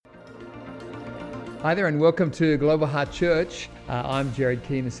Hi there and welcome to Global Heart Church. I'm Jared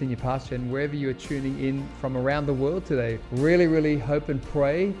Keane, the Senior Pastor, and wherever you are tuning in from around the world today, really hope and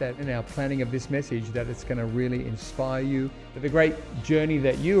pray that in our planning of this message that it's going to really inspire you for the great journey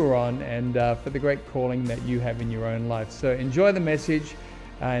that you are on and for the great calling that you have in your own life. So enjoy the message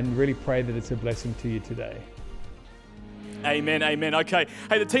and really pray that it's a blessing to you today. Amen, amen. Okay.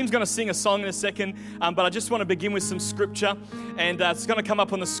 Hey, the team's going to sing a song in a second, but I just want to begin with some scripture, and it's going to come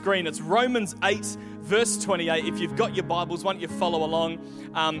up on the screen. It's Romans 8, verse 28. If you've got your Bibles, why don't you follow along?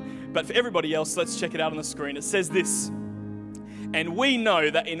 But for everybody else, let's check it out on the screen. It says this: "And we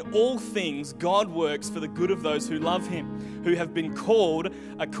know that in all things God works for the good of those who love him, who have been called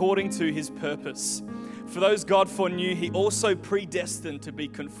according to his purpose. For those God foreknew, he also predestined to be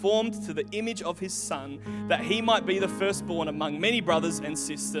conformed to the image of his Son, that he might be the firstborn among many brothers and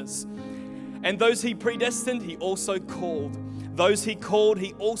sisters. And those he predestined, he also called. Those he called,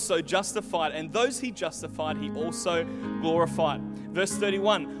 he also justified. And those he justified, he also glorified." Verse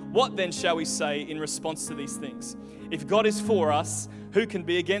 31, "What then shall we say in response to these things? If God is for us, who can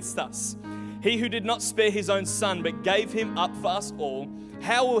be against us? He who did not spare his own Son, but gave him up for us all,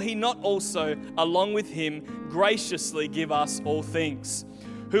 how will he not also, along with him, graciously give us all things?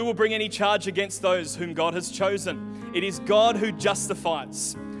 Who will bring any charge against those whom God has chosen? It is God who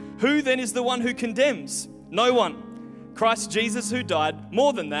justifies. Who then is the one who condemns? No one. Christ Jesus, who died,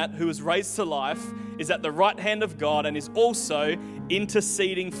 more than that, who was raised to life, is at the right hand of God and is also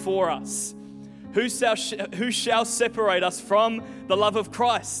interceding for us. Who shall separate us from the love of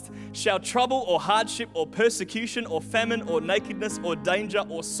Christ? Shall trouble or hardship or persecution or famine or nakedness or danger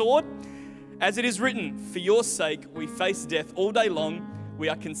or sword? As it is written, for your sake we face death all day long. We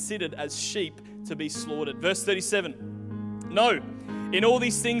are considered as sheep to be slaughtered." Verse 37, "No, in all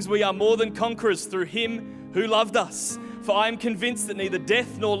these things we are more than conquerors through him who loved us. For I am convinced that neither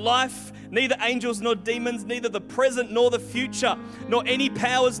death nor life, neither angels nor demons, neither the present nor the future, nor any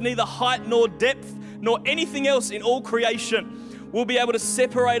powers, neither height nor depth, nor anything else in all creation will be able to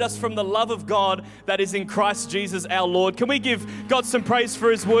separate us from the love of God that is in Christ Jesus our Lord." Can we give God some praise for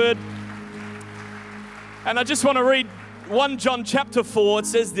his word? And I just want to read 1 John chapter 4. It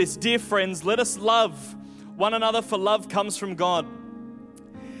says this: "Dear friends, let us love one another, for love comes from God.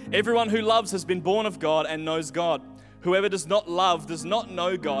 Everyone who loves has been born of God and knows God. Whoever does not love does not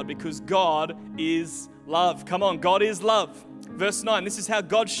know God, because God is love." Come on, God is love. Verse 9, "This is how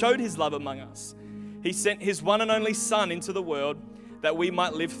God showed his love among us. He sent his one and only Son into the world that we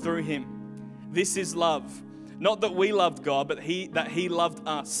might live through him. This is love. Not that we loved God, but that he loved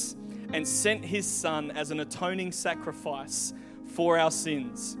us and sent his Son as an atoning sacrifice for our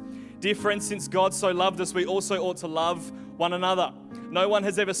sins. Dear friends, since God so loved us, we also ought to love one another. No one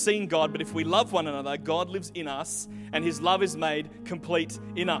has ever seen God, but if we love one another, God lives in us and his love is made complete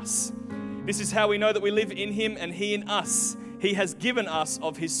in us. This is how we know that we live in him and he in us. He has given us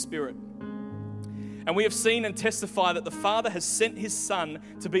of his Spirit. And we have seen and testify that the Father has sent his Son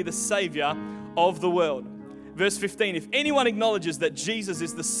to be the Savior of the world." Verse 15, "If anyone acknowledges that Jesus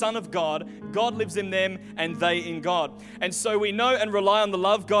is the Son of God, God lives in them and they in God. And so we know and rely on the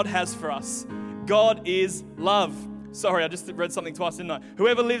love God has for us. God is love." Sorry, I just read something twice, didn't I?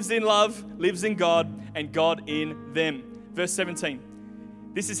 "Whoever lives in love lives in God and God in them." Verse 17,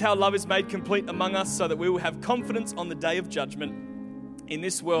 "This is how love is made complete among us, so that we will have confidence on the day of judgment. In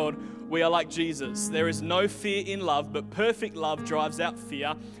this world, we are like Jesus. There is no fear in love, but perfect love drives out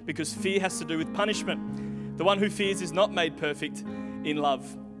fear, because fear has to do with punishment. The one who fears is not made perfect in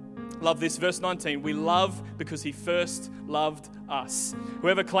love." Love this, verse 19, "We love because he first loved us.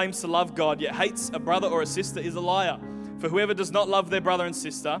 Whoever claims to love God yet hates a brother or a sister is a liar. For whoever does not love their brother and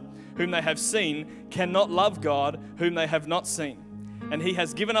sister, whom they have seen, cannot love God, whom they have not seen. And he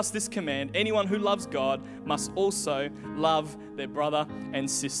has given us this command: anyone who loves God must also love their brother and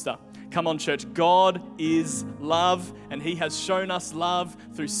sister." Come on, church. God is love, and he has shown us love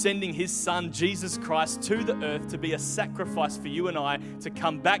through sending his Son, Jesus Christ, to the earth to be a sacrifice for you and I to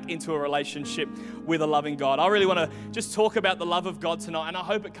come back into a relationship with a loving God. I really want to just talk about the love of God tonight, and I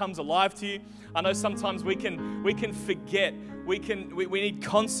hope it comes alive to you. I know sometimes we can forget. We need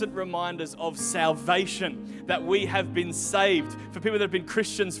constant reminders of salvation, that we have been saved. For people that have been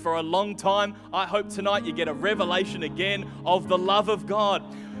Christians for a long time, I hope tonight you get a revelation again of the love of God.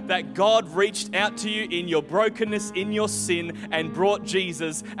 That God reached out to you in your brokenness, in your sin, and brought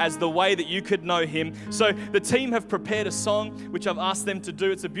Jesus as the way that you could know him. So the team have prepared a song, which I've asked them to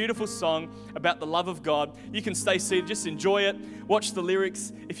do. It's a beautiful song about the love of God. You can stay seated, just enjoy it, watch the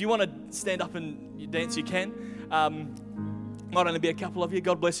lyrics. If you want to stand up and dance, you can. Might only be a couple of you,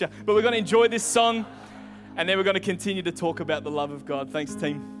 God bless you. But we're going to enjoy this song, and then we're going to continue to talk about the love of God. Thanks,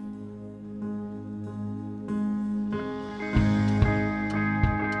 team.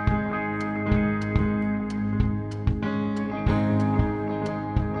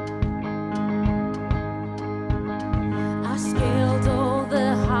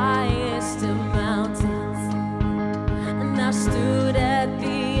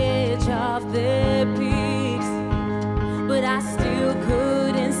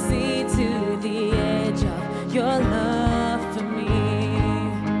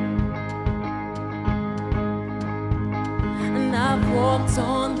 walked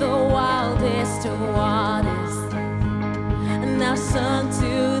on the wildest of waters, and I've sunk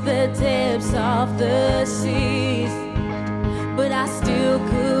to the depths of the seas, but I still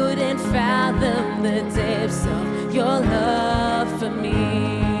couldn't fathom the depths of your love for me.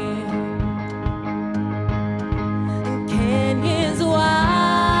 Canyons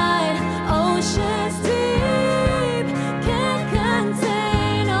wide, oceans deep, can't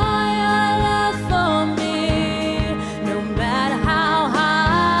contain all your love for me. No matter how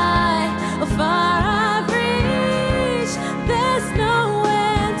high or far I've reached, there's no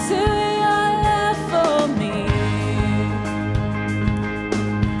end to your love for me.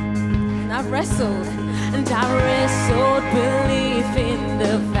 And I wrestled belief in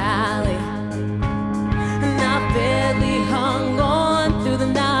the valley, and I barely hung on through the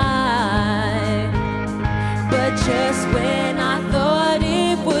night. But just when I thought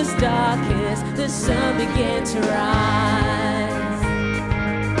it was darkest, the sun began to rise,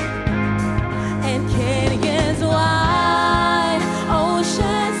 and canyons wide,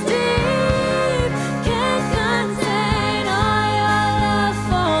 oceans deep, can't contain all your love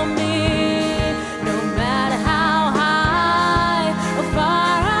for me. No matter how high or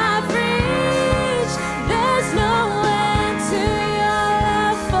far I've reached, there's no end to your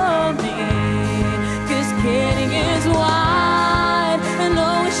love for me. 'Cause canyons wide and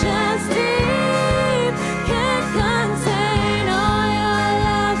oceans deep can't contain all your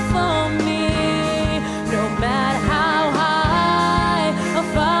love for me. No matter how high or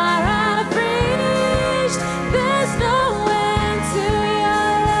far I've reached, there's no end to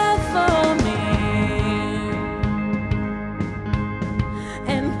your love for me.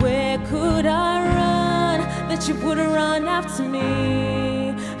 And where could I run that you wouldn't run after me?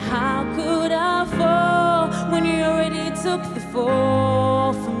 How could I fall when you already took the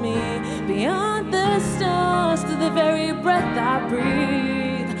fall for me? Beyond the stars, to the very breath I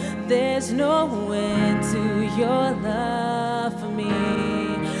breathe, there's no end to your love for me.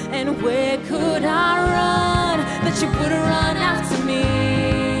 And where could I run that you wouldn't run after me?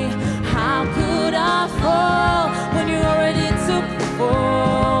 How could I fall when you already took the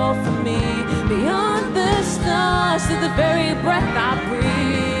fall for me? Beyond the stars, to the very breath I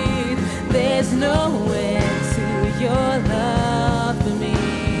breathe, there's no end to your love for me.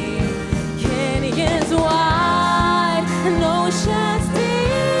 Canyons wide and oceans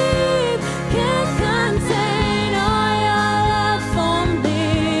deep can't contain all your love for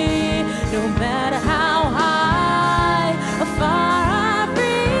me. No matter how high or far I've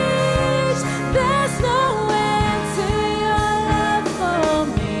reached, there's no end to your love for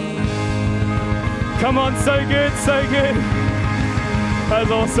me. Come on, so good, so good. That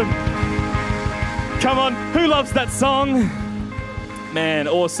was awesome. Come on, who loves that song? Man,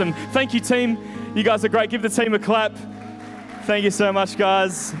 awesome. Thank you, team. You guys are great. Give the team a clap. Thank you so much,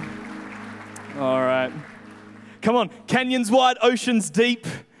 guys. All right. Come on, canyons wide, oceans deep.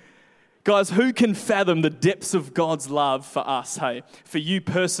 Guys, who can fathom the depths of God's love for us, hey? For you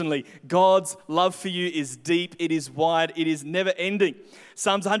personally, God's love for you is deep, it is wide, it is never ending.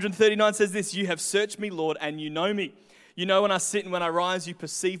 Psalms 139 says this: "You have searched me, Lord, and you know me. You know when I sit and when I rise, you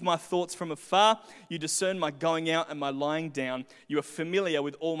perceive my thoughts from afar. You discern my going out and my lying down. You are familiar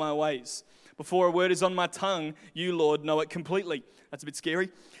with all my ways. Before a word is on my tongue, you, Lord, know it completely." That's a bit scary.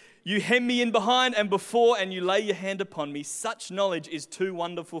 "You hem me in behind and before, and you lay your hand upon me. Such knowledge is too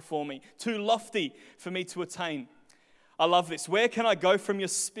wonderful for me, too lofty for me to attain." I love this. Where can I go from your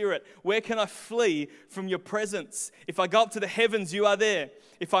spirit? Where can I flee from your presence? If I go up to the heavens, you are there.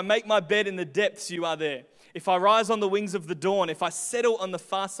 If I make my bed in the depths, you are there. If I rise on the wings of the dawn, if I settle on the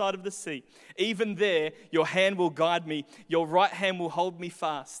far side of the sea, even there your hand will guide me, your right hand will hold me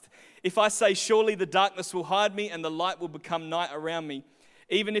fast. If I say, surely the darkness will hide me and the light will become night around me,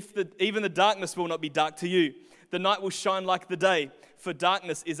 even the darkness will not be dark to you. The night will shine like the day, for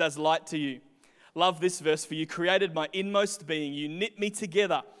darkness is as light to you. Love this verse: "For you created my inmost being. You knit me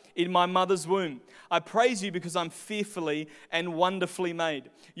together in my mother's womb. I praise you because I'm fearfully and wonderfully made.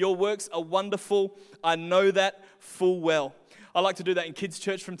 Your works are wonderful. I know that full well." I like to do that in kids'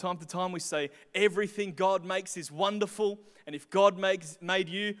 church from time to time. We say, everything God makes is wonderful. And if God made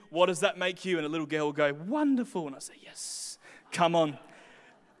you, what does that make you? And a little girl will go, "Wonderful." And I say, yes, come on.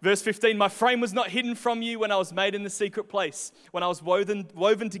 Verse 15, "My frame was not hidden from you when I was made in the secret place, when I was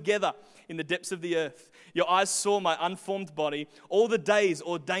woven together in the depths of the earth. Your eyes saw my unformed body. All the days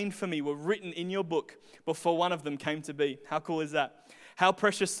ordained for me were written in your book before one of them came to be." How cool is that? "How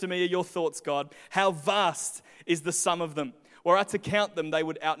precious to me are your thoughts, God. How vast is the sum of them. Were I to count them, they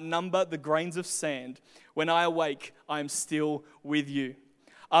would outnumber the grains of sand. When I awake, I am still with you."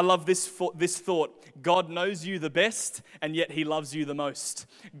 I love this thought. God knows you the best, and yet he loves you the most.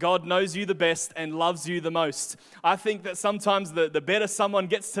 God knows you the best and loves you the most. I think that sometimes the better someone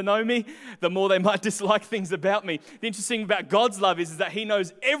gets to know me, the more they might dislike things about me. The interesting thing about God's love is that he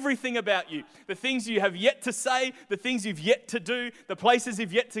knows everything about you. The things you have yet to say, the things you've yet to do, the places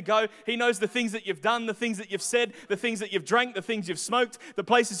you've yet to go. He knows the things that you've done, the things that you've said, the things that you've drank, the things you've smoked, the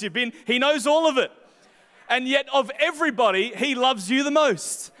places you've been. He knows all of it. And yet of everybody, he loves you the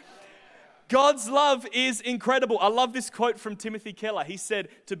most. God's love is incredible. I love this quote from Timothy Keller. He said,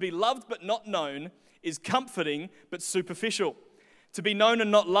 "To be loved but not known is comforting but superficial. To be known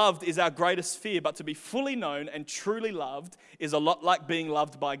and not loved is our greatest fear, but to be fully known and truly loved is a lot like being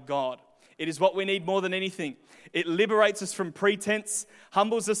loved by God. It is what we need more than anything. It liberates us from pretense,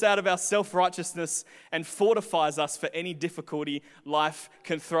 humbles us out of our self-righteousness, and fortifies us for any difficulty life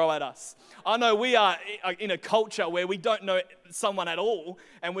can throw at us." I know we are in a culture where we don't know someone at all,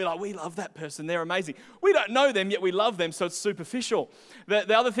 and we're like, we love that person, they're amazing. We don't know them, yet we love them, so it's superficial.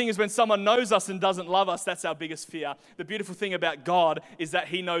 The other thing is when someone knows us and doesn't love us, that's our biggest fear. The beautiful thing about God is that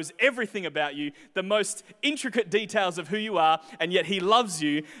he knows everything about you, the most intricate details of who you are, and yet he loves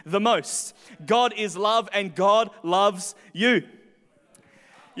you the most. God is love, and God loves you.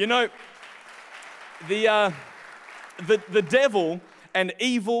 You know, the devil and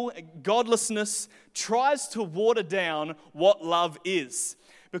evil, godlessness, tries to water down what love is.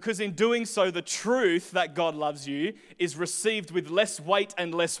 Because in doing so, the truth that God loves you is received with less weight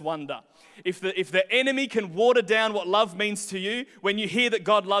and less wonder. If the enemy can water down what love means to you, when you hear that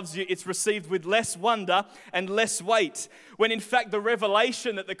God loves you, it's received with less wonder and less weight. When in fact the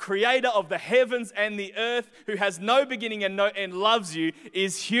revelation that the creator of the heavens and the earth, who has no beginning and no end, loves you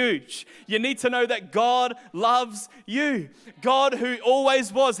is huge. You need to know that God loves you. God who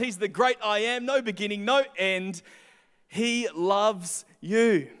always was, he's the great I am, no beginning, no end. He loves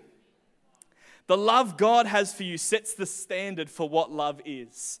you. The love God has for you sets the standard for what love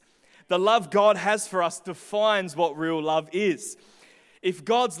is. The love God has for us defines what real love is. If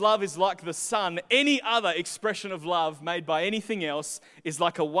God's love is like the sun, any other expression of love made by anything else is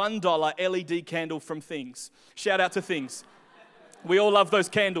like a $1 LED candle from Things. Shout out to Things. We all love those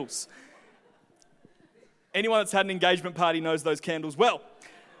candles. Anyone that's had an engagement party knows those candles well.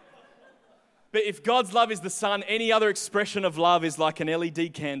 But if God's love is the sun, any other expression of love is like an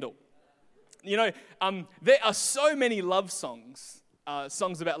LED candle. You know, there are so many love songs.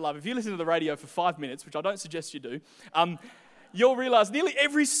 Songs about love. If you listen to the radio for 5 minutes, which I don't suggest you do, you'll realize nearly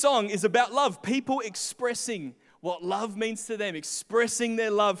every song is about love. People expressing what love means to them, expressing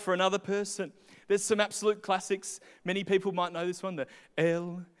their love for another person. There's some absolute classics. Many people might know this one. The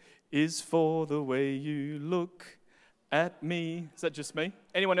L is for the way you look at me. Is that just me?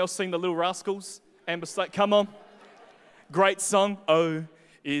 Anyone else sing the Little Rascals? Amber Slate, come on. Great song. O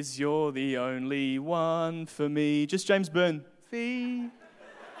is you're the only one for me. Just James Byrne.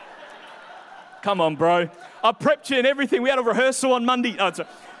 Come on, bro. I prepped you and everything. We had a rehearsal on Monday. Oh,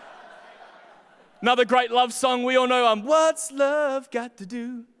 another great love song we all know. What's love got to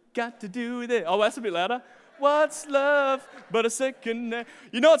do with it? Oh, that's a bit louder. What's love but a second?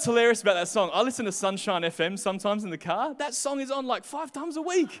 You know what's hilarious about that song? I listen to Sunshine FM sometimes in the car. That song is on like 5 times a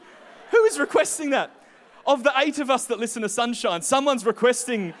week. Who is requesting that? Of the 8 of us that listen to Sunshine, someone's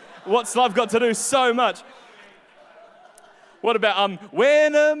requesting What's Love Got to Do so much. What about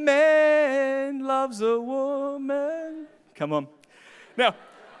when a man loves a woman? Come on. Now,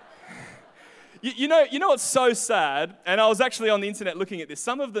 you know what's so sad? And I was actually on the internet looking at this.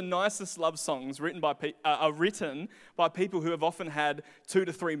 Some of the nicest love songs are written by people who have often had 2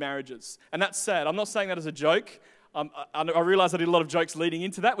 to 3 marriages. And that's sad. I'm not saying that as a joke. I realize I did a lot of jokes leading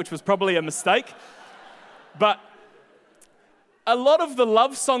into that, which was probably a mistake. But a lot of the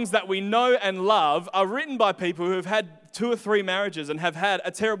love songs that we know and love are written by people who have had 2 or 3 marriages and have had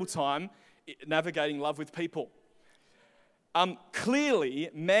a terrible time navigating love with people. Clearly,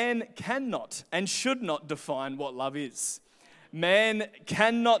 man cannot and should not define what love is. Man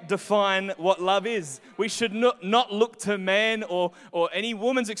cannot define what love is. We should not look to man or any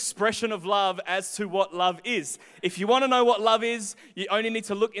woman's expression of love as to what love is. If you want to know what love is, you only need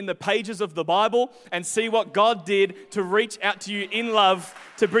to look in the pages of the Bible and see what God did to reach out to you in love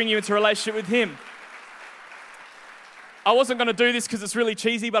to bring you into a relationship with Him. I wasn't going to do this because it's really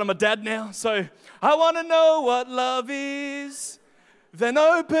cheesy, but I'm a dad now, so I want to know what love is. Then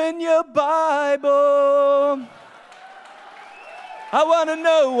open your Bible. I want to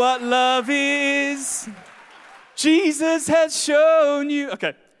know what love is. Jesus has shown you.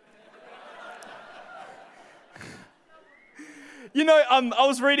 Okay. You know, I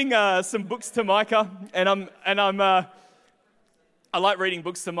was reading some books to Micah, and I like reading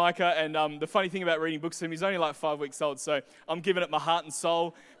books to Micah, and the funny thing about reading books to him, he's only like 5 weeks old, so I'm giving it my heart and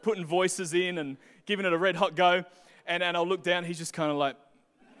soul, putting voices in and giving it a red hot go, and I'll look down, he's just kind of like,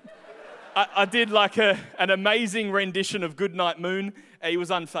 I did like an amazing rendition of Goodnight Moon, he was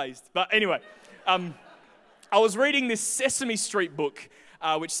unfazed. But anyway, I was reading this Sesame Street book,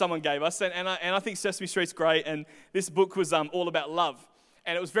 which someone gave us, and I think Sesame Street's great, and this book was all about love,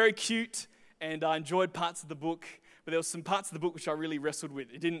 and it was very cute, and I enjoyed parts of the book, but there were some parts of the book which I really wrestled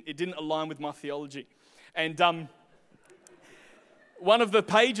with. It didn't align with my theology. And one of the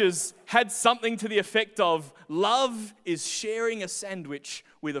pages had something to the effect of, love is sharing a sandwich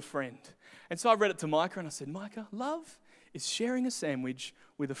with a friend. And so I read it to Micah and I said, Micah, love is sharing a sandwich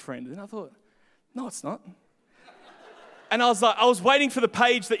with a friend. And I thought, no, it's not. And I was waiting for the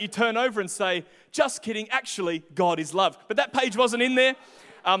page that you turn over and say, just kidding, actually, God is love. But that page wasn't in there.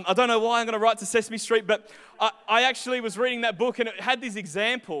 I don't know why I'm going to write to Sesame Street, but I actually was reading that book and it had these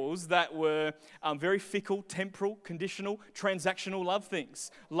examples that were very fickle, temporal, conditional, transactional love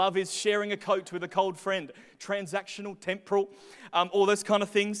things. Love is sharing a coat with a cold friend. Transactional, temporal, all those kind of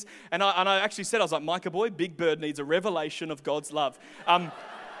things. And I actually said, I was like, Micah boy, Big Bird needs a revelation of God's love.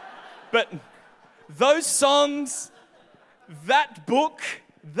 But those songs, that book,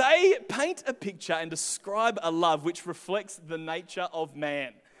 they paint a picture and describe a love which reflects the nature of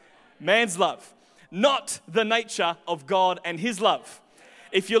man. Man's love, not the nature of God and his love.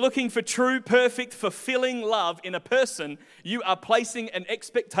 If you're looking for true, perfect, fulfilling love in a person, you are placing an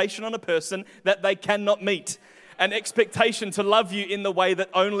expectation on a person that they cannot meet. An expectation to love you in the way that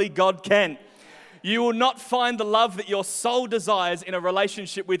only God can. You will not find the love that your soul desires in a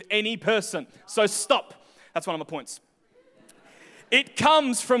relationship with any person. So stop. That's one of my points. It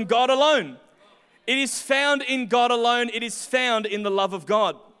comes from God alone. It is found in God alone. It is found in the love of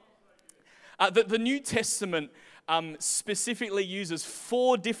God. The New Testament specifically uses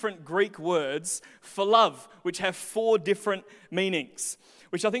 4 different Greek words for love, which have 4 different meanings,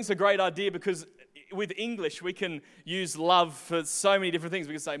 which I think is a great idea because with English, we can use love for so many different things.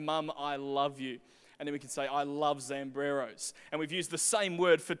 We can say, Mum, I love you. And then we can say, I love Zambreros. And we've used the same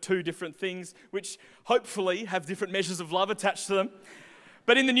word for 2 different things, which hopefully have different measures of love attached to them.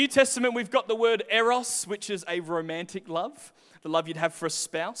 But in the New Testament, we've got the word eros, which is a romantic love, the love you'd have for a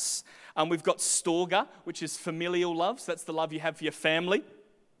spouse. We've got storge, which is familial love. So that's the love you have for your family,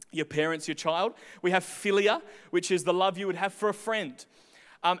 your parents, your child. We have philia, which is the love you would have for a friend.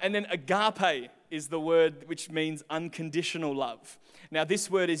 And then agape is the word which means unconditional love. Now, this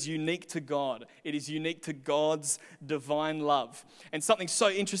word is unique to God. It is unique to God's divine love. And something so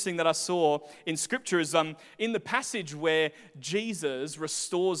interesting that I saw in Scripture is in the passage where Jesus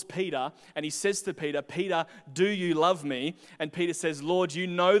restores Peter and he says to Peter, Peter, do you love me? And Peter says, Lord, you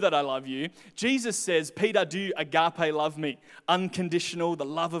know that I love you. Jesus says, Peter, do you agape love me? Unconditional, the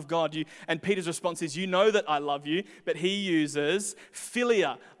love of God. And Peter's response is, you know that I love you, but he uses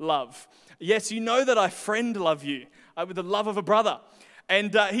philia love. Yes, you know that I friend love you with the love of a brother.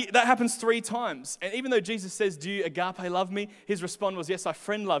 And that happens 3 times. And even though Jesus says, do you agape love me? His response was, yes, I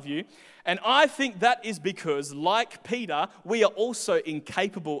friend love you. And I think that is because, like Peter, we are also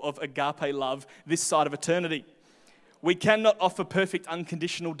incapable of agape love this side of eternity. We cannot offer perfect,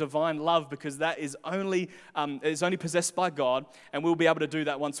 unconditional, divine love because that is only possessed by God. And we'll be able to do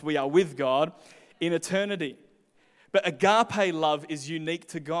that once we are with God in eternity. But agape love is unique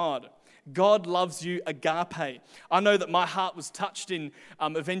to God. God loves you agape. I know that my heart was touched in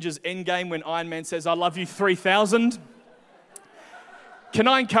Avengers Endgame when Iron Man says, I love you 3,000. Can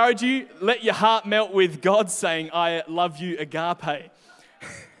I encourage you, let your heart melt with God saying, I love you agape.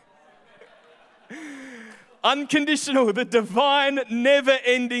 Unconditional, the divine,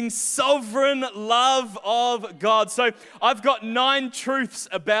 never-ending, sovereign love of God. So I've got 9 truths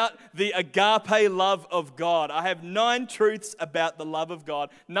about the agape love of God. I have 9 truths about the love of God.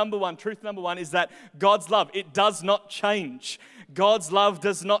 Truth number one is that God's love, it does not change. God's love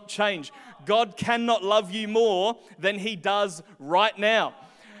does not change. God cannot love you more than he does right now.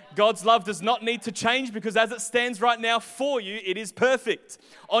 God's love does not need to change because as it stands right now for you, it is perfect.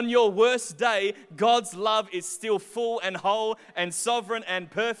 On your worst day, God's love is still full and whole and sovereign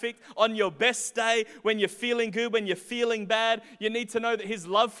and perfect. On your best day, when you're feeling good, when you're feeling bad, you need to know that his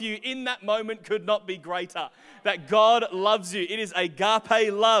love for you in that moment could not be greater. That God loves you. It is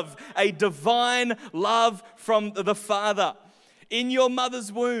agape love, a divine love from the Father. In your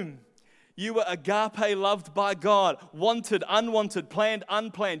mother's womb, you were agape loved by God, wanted, unwanted, planned,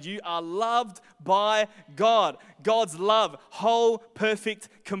 unplanned. You are loved by God. God's love, whole, perfect,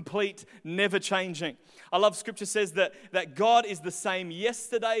 complete, never changing. I love Scripture says that God is the same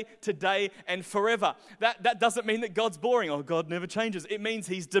yesterday, today, and forever. That doesn't mean that God's boring. Oh, God never changes. It means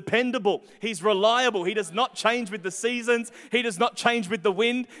He's dependable. He's reliable. He does not change with the seasons. He does not change with the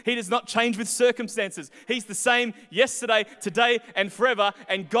wind. He does not change with circumstances. He's the same yesterday, today, and forever.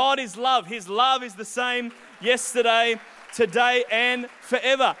 And God is love. His love is the same yesterday, today, and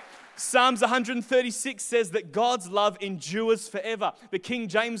forever. Psalms 136 says that God's love endures forever. The King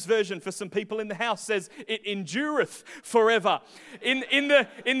James Version, for some people in the house, says it endureth forever. In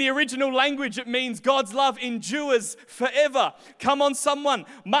the original language, it means God's love endures forever. Come on, someone.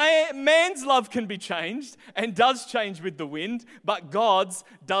 Man's love can be changed and does change with the wind, but God's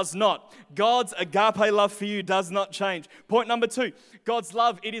does not. God's agape love for you does not change. Point number 2, God's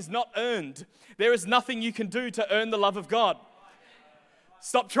love, it is not earned. There is nothing you can do to earn the love of God.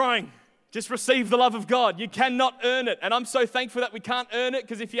 Stop trying. Just receive the love of God. You cannot earn it. And I'm so thankful that we can't earn it,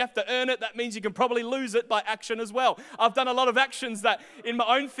 because if you have to earn it, that means you can probably lose it by action as well. I've done a lot of actions that in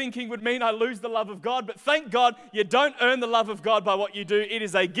my own thinking would mean I lose the love of God. But thank God you don't earn the love of God by what you do. It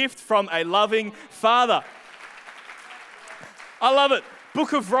is a gift from a loving Father. I love it.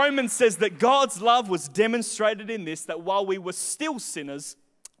 Book of Romans says that God's love was demonstrated in this, that while we were still sinners,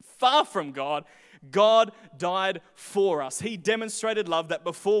 far from God, God died for us. He demonstrated love that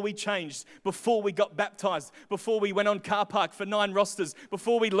before we changed, before we got baptized, before we went on car park for 9 rosters,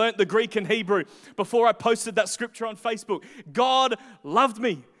 before we learnt the Greek and Hebrew, before I posted that scripture on Facebook, God loved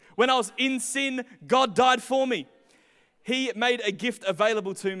me. When I was in sin, God died for me. He made a gift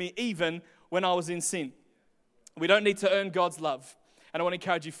available to me even when I was in sin. We don't need to earn God's love. And I want to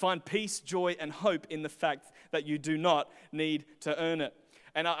encourage you, find peace, joy, and hope in the fact that you do not need to earn it.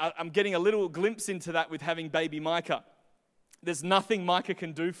 And I'm getting a little glimpse into that with having baby Micah. There's nothing Micah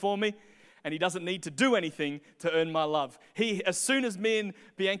can do for me, and he doesn't need to do anything to earn my love. As soon as me and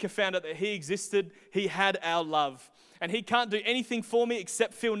Bianca found out that he existed, he had our love. And he can't do anything for me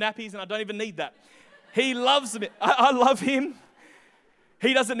except fill nappies, and I don't even need that. He loves me. I love him.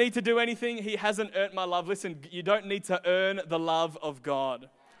 He doesn't need to do anything. He hasn't earned my love. Listen, you don't need to earn the love of God.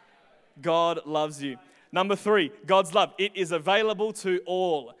 God loves you. Number 3, God's love. It is available to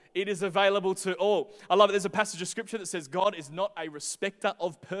all. It is available to all. I love it. There's a passage of scripture that says God is not a respecter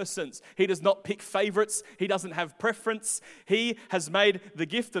of persons. He does not pick favorites. He doesn't have preference. He has made the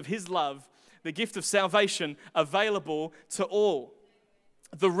gift of His love, the gift of salvation, available to all.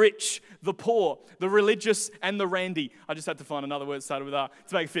 The rich, the poor, the religious, and the randy. I just had to find another word that started with R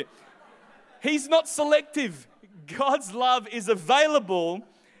to make it fit. He's not selective. God's love is available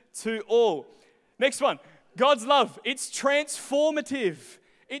to all. Next one, God's love, it's transformative.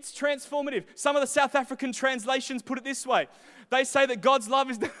 It's transformative. Some of the South African translations put it this way. They say that God's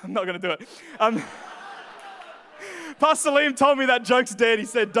love is... I'm not going to do it. Pastor Liam told me that joke's dead. He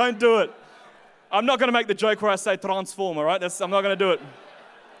said, don't do it. I'm not going to make the joke where I say transform, all right? I'm not going to do it.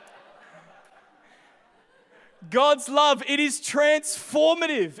 God's love, it is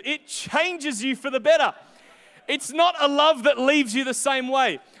transformative. It changes you for the better. It's not a love that leaves you the same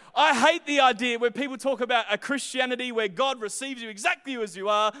way. I hate the idea where people talk about a Christianity where God receives you exactly as you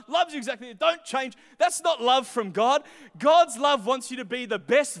are, loves you exactly, don't change. That's not love from God. God's love wants you to be the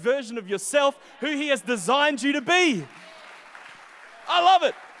best version of yourself, who He has designed you to be. I love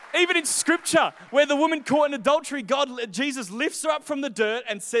it. Even in Scripture, where the woman caught in adultery, Jesus lifts her up from the dirt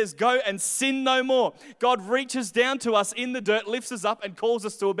and says, go and sin no more. God reaches down to us in the dirt, lifts us up and calls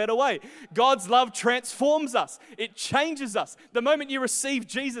us to a better way. God's love transforms us. It changes us. The moment you receive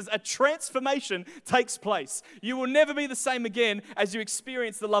Jesus, a transformation takes place. You will never be the same again as you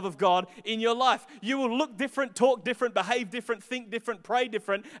experience the love of God in your life. You will look different, talk different, behave different, think different, pray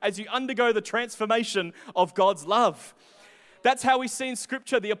different as you undergo the transformation of God's love. That's how we see in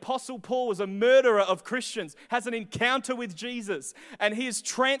Scripture. The Apostle Paul was a murderer of Christians, has an encounter with Jesus, and he is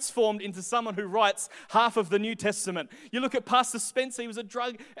transformed into someone who writes half of the New Testament. You look at Pastor Spencer, he was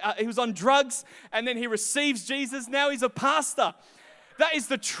on drugs, and then he receives Jesus. Now he's a pastor. That is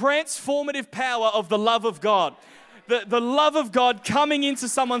the transformative power of the love of God. The love of God coming into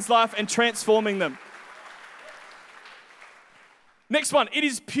someone's life and transforming them. Next one, it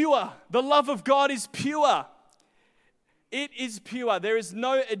is pure. The love of God is pure. It is pure. There is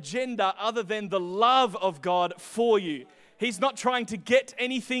no agenda other than the love of God for you. He's not trying to get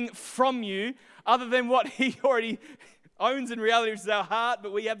anything from you other than what He already... owns in reality, which is our heart,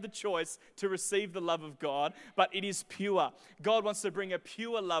 but we have the choice to receive the love of God, but it is pure. God wants to bring a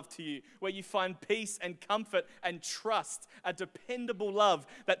pure love to you, where you find peace and comfort and trust, a dependable love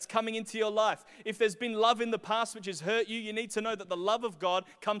that's coming into your life. If there's been love in the past which has hurt you, you need to know that the love of God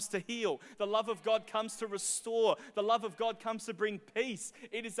comes to heal. The love of God comes to restore. The love of God comes to bring peace.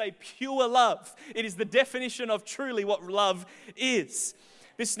 It is a pure love. It is the definition of truly what love is.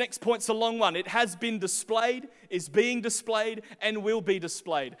 This next point's a long one. It has been displayed, is being displayed, and will be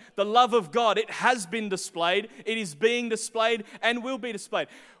displayed. The love of God, it has been displayed, it is being displayed, and will be displayed.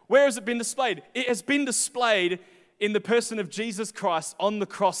 Where has it been displayed? It has been displayed in the person of Jesus Christ on the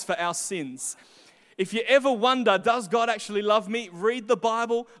cross for our sins. If you ever wonder, does God actually love me? Read the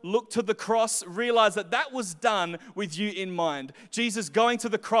Bible, look to the cross, realize that that was done with you in mind. Jesus going to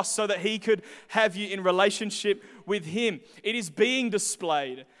the cross so that he could have you in relationship with him. It is being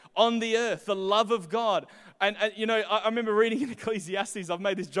displayed on the earth, the love of God. And you know, I remember reading in Ecclesiastes, I've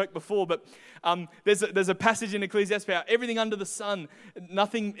made this joke before, but there's a passage in Ecclesiastes about everything under the sun,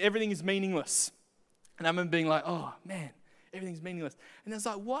 everything is meaningless. And I remember being like, oh man, everything's meaningless. And it's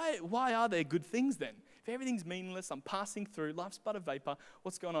like, why are there good things then? If everything's meaningless, I'm passing through, life's but a vapor,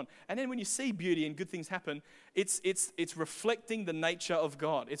 what's going on? And then when you see beauty and good things happen, it's reflecting the nature of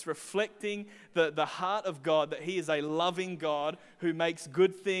God. It's reflecting the heart of God, that he is a loving God who makes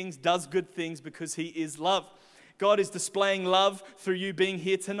good things, does good things because he is love. God is displaying love through you being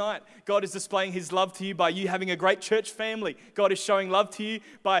here tonight. God is displaying his love to you by you having a great church family. God is showing love to you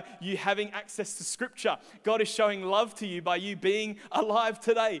by you having access to scripture. God is showing love to you by you being alive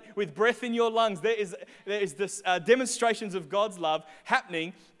today with breath in your lungs. There is this demonstrations of God's love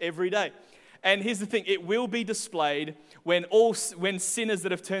happening every day. And here's the thing, it will be displayed when sinners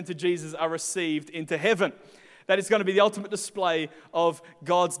that have turned to Jesus are received into heaven. That is going to be the ultimate display of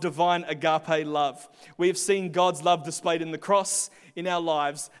God's divine agape love. We have seen God's love displayed in the cross in our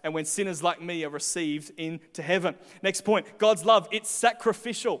lives, and when sinners like me are received into heaven. Next point, God's love, it's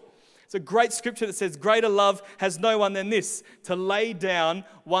sacrificial. It's a great scripture that says, greater love has no one than this, to lay down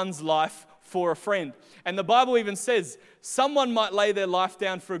one's life for a friend. And the Bible even says, someone might lay their life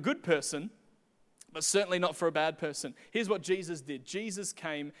down for a good person, but certainly not for a bad person. Here's what Jesus did. Jesus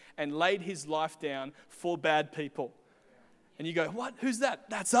came and laid his life down for bad people. And you go, what? Who's that?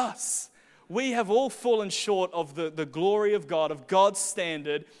 That's us. We have all fallen short of the glory of God, of God's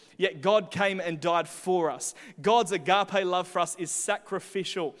standard, yet God came and died for us. God's agape love for us is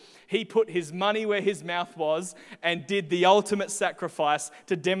sacrificial. He put his money where his mouth was and did the ultimate sacrifice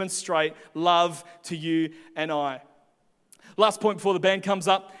to demonstrate love to you and I. Last point before the band comes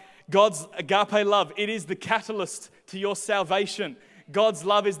up. God's agape love, it is the catalyst to your salvation. God's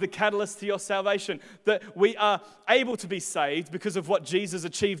love is the catalyst to your salvation. That we are able to be saved because of what Jesus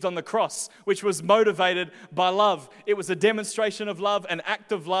achieved on the cross, which was motivated by love. It was a demonstration of love, an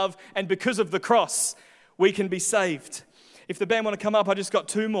act of love, and because of the cross, we can be saved. If the band want to come up, I just got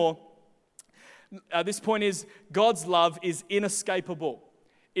two more. This point is, God's love is inescapable.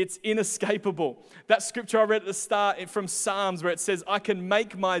 It's inescapable. That scripture I read at the start from Psalms where it says, I can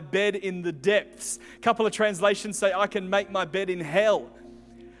make my bed in the depths. A couple of translations say, I can make my bed in hell.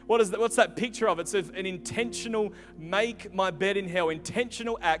 What's that picture of? It's an intentional make my bed in hell,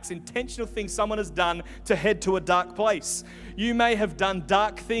 intentional acts, intentional things someone has done to head to a dark place. You may have done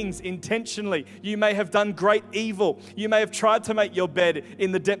dark things intentionally. You may have done great evil. You may have tried to make your bed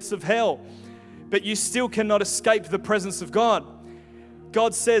in the depths of hell, but you still cannot escape the presence of God.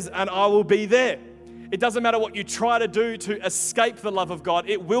 God says, and I will be there. It doesn't matter what you try to do to escape the love of God.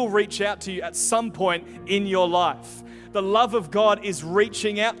 It will reach out to you at some point in your life. The love of God is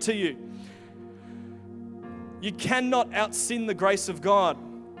reaching out to you. You cannot out-sin the grace of God.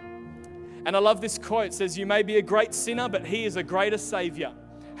 And I love this quote. It says, you may be a great sinner, but he is a greater Savior.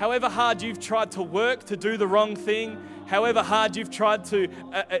 However hard you've tried to work to do the wrong thing, however hard you've tried to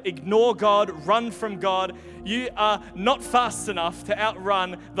ignore God, run from God, you are not fast enough to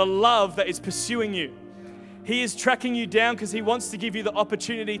outrun the love that is pursuing you. He is tracking you down because he wants to give you the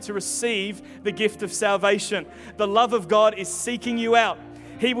opportunity to receive the gift of salvation. The love of God is seeking you out.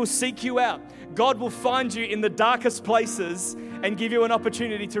 He will seek you out. God will find you in the darkest places and give you an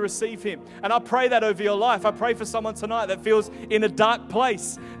opportunity to receive him. And I pray that over your life. I pray for someone tonight that feels in a dark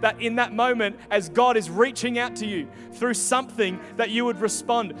place, that in that moment, as God is reaching out to you through something, that you would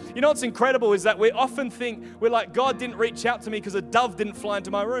respond. You know what's incredible is that we often think, we're like, God didn't reach out to me because a dove didn't fly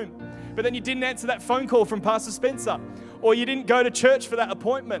into my room. But then you didn't answer that phone call from Pastor Spencer, or you didn't go to church for that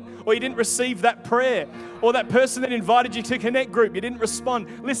appointment, or you didn't receive that prayer, or that person that invited you to Connect Group, you didn't respond.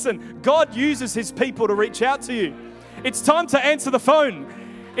 Listen, God uses his people to reach out to you. It's time to answer the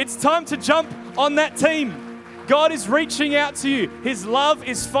phone. It's time to jump on that team. God is reaching out to you. His love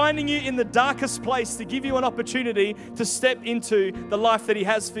is finding you in the darkest place to give you an opportunity to step into the life that He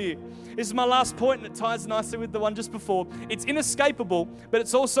has for you. This is my last point, and it ties nicely with the one just before. It's inescapable, but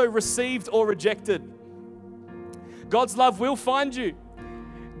it's also received or rejected. God's love will find you.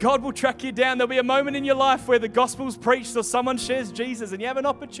 God will track you down. There'll be a moment in your life where the gospel's preached or someone shares Jesus, and you have an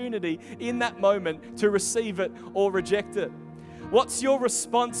opportunity in that moment to receive it or reject it. What's your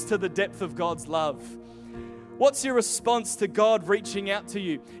response to the depth of God's love? What's your response to God reaching out to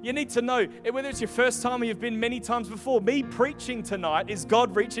you? You need to know, whether it's your first time or you've been many times before, me preaching tonight is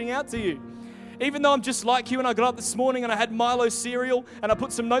God reaching out to you. Even though I'm just like you and I got up this morning and I had Milo cereal and I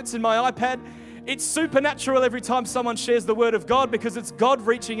put some notes in my iPad, it's supernatural every time someone shares the word of God because it's God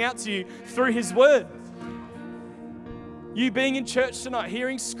reaching out to you through His word. You being in church tonight,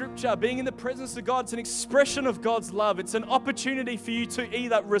 hearing scripture, being in the presence of God, it's an expression of God's love. It's an opportunity for you to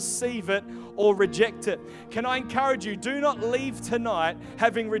either receive it or reject it. Can I encourage you, do not leave tonight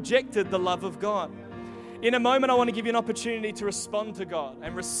having rejected the love of God. In a moment, I want to give you an opportunity to respond to God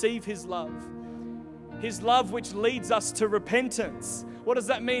and receive His love. His love which leads us to repentance. What does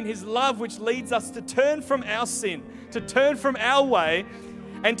that mean? His love which leads us to turn from our sin, to turn from our way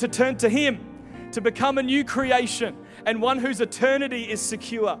and to turn to Him, to become a new creation and one whose eternity is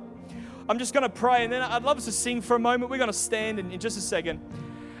secure. I'm just going to pray, and then I'd love us to sing for a moment. We're going to stand in just a second.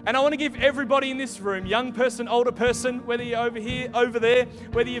 And I want to give everybody in this room, young person, older person, whether you're over here, over there,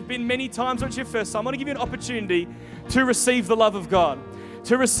 whether you've been many times or it's your first time, I want to give you an opportunity to receive the love of God.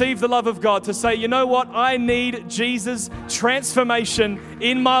 To receive the love of God, to say, you know what? I need Jesus' transformation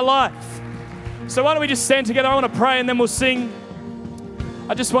in my life. So why don't we just stand together? I want to pray and then we'll sing.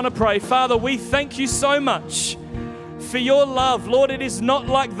 I just want to pray. Father, we thank you so much for your love. Lord, it is not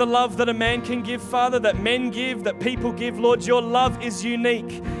like the love that a man can give, Father, that men give, that people give. Lord, your love is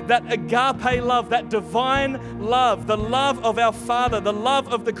unique. That agape love, that divine love, the love of our Father, the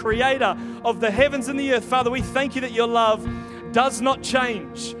love of the Creator of the heavens and the earth. Father, we thank you that your love does not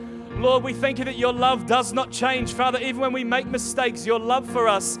change. Lord, we thank you that your love does not change. Father, even when we make mistakes, your love for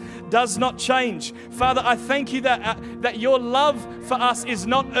us does not change. Father, I thank you that your love for us is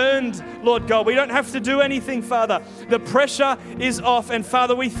not earned, Lord God. We don't have to do anything, Father. The pressure is off. And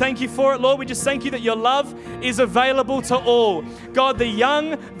Father, we thank you for it, Lord. We just thank you that your love is available to all. God, the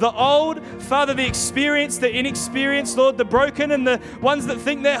young, the old, Father, the experienced, the inexperienced, Lord, the broken and the ones that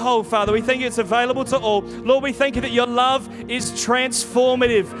think they're whole, Father. We thank you it's available to all. Lord, we thank you that your love is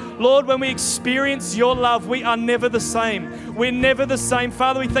transformative. Lord, when we experience your love, we are never the same. We're never the same.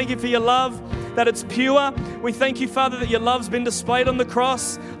 Father, we thank you for your love, that it's pure. We thank you, Father, that your love's been displayed on the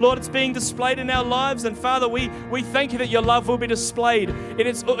cross. Lord, it's being displayed in our lives. And Father, we thank you that your love will be displayed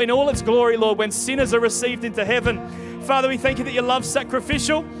in all its glory, Lord, when sinners are received into heaven. Father, we thank you that your love's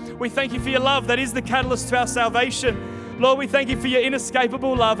sacrificial. We thank you for your love that is the catalyst to our salvation. Lord, we thank you for your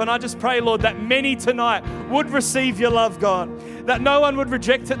inescapable love. And I just pray, Lord, that many tonight would receive your love, God. That no one would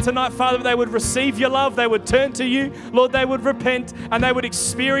reject it tonight, Father, but they would receive your love. They would turn to you. Lord, they would repent and they would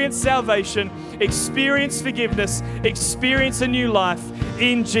experience salvation, experience forgiveness, experience a new life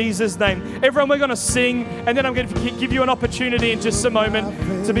in Jesus' name. Everyone, we're going to sing, and then I'm going to give you an opportunity in just a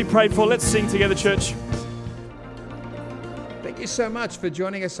moment to be prayed for. Let's sing together, church. Thank you so much for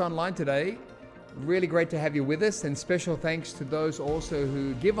joining us online today. Really great to have you with us, and special thanks to those also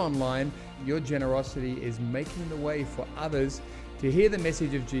who give online. Your generosity is making the way for others to hear the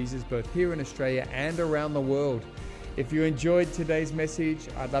message of Jesus both here in Australia and around the world. If you enjoyed today's message,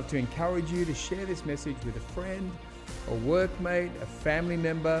 I'd love to encourage you to share this message with a friend, a workmate, a family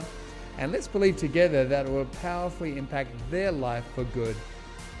member, and let's believe together that it will powerfully impact their life for good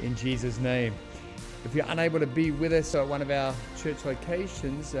in Jesus' name. If you're unable to be with us at one of our church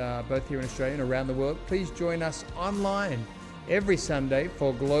locations, both here in Australia and around the world, please join us online every Sunday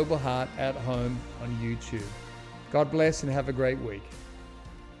for Global Heart at Home on YouTube. God bless and have a great week.